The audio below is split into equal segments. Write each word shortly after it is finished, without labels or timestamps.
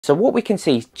So what we can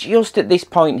see is just at this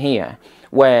point here,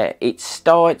 where it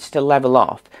starts to level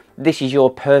off, this is your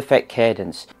perfect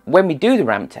cadence. When we do the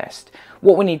ramp test,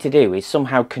 what we need to do is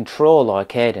somehow control our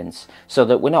cadence so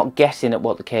that we're not guessing at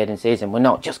what the cadence is and we're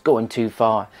not just going too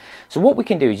far. So what we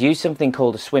can do is use something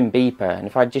called a swim beeper, and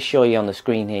if I just show you on the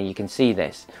screen here, you can see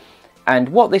this. And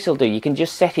what this will do, you can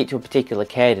just set it to a particular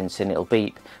cadence and it'll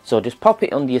beep. So just pop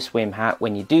it under your swim hat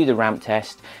when you do the ramp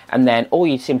test, and then all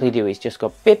you simply do is just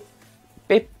go bip,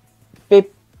 bip,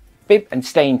 bip, bip, and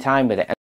stay in time with it.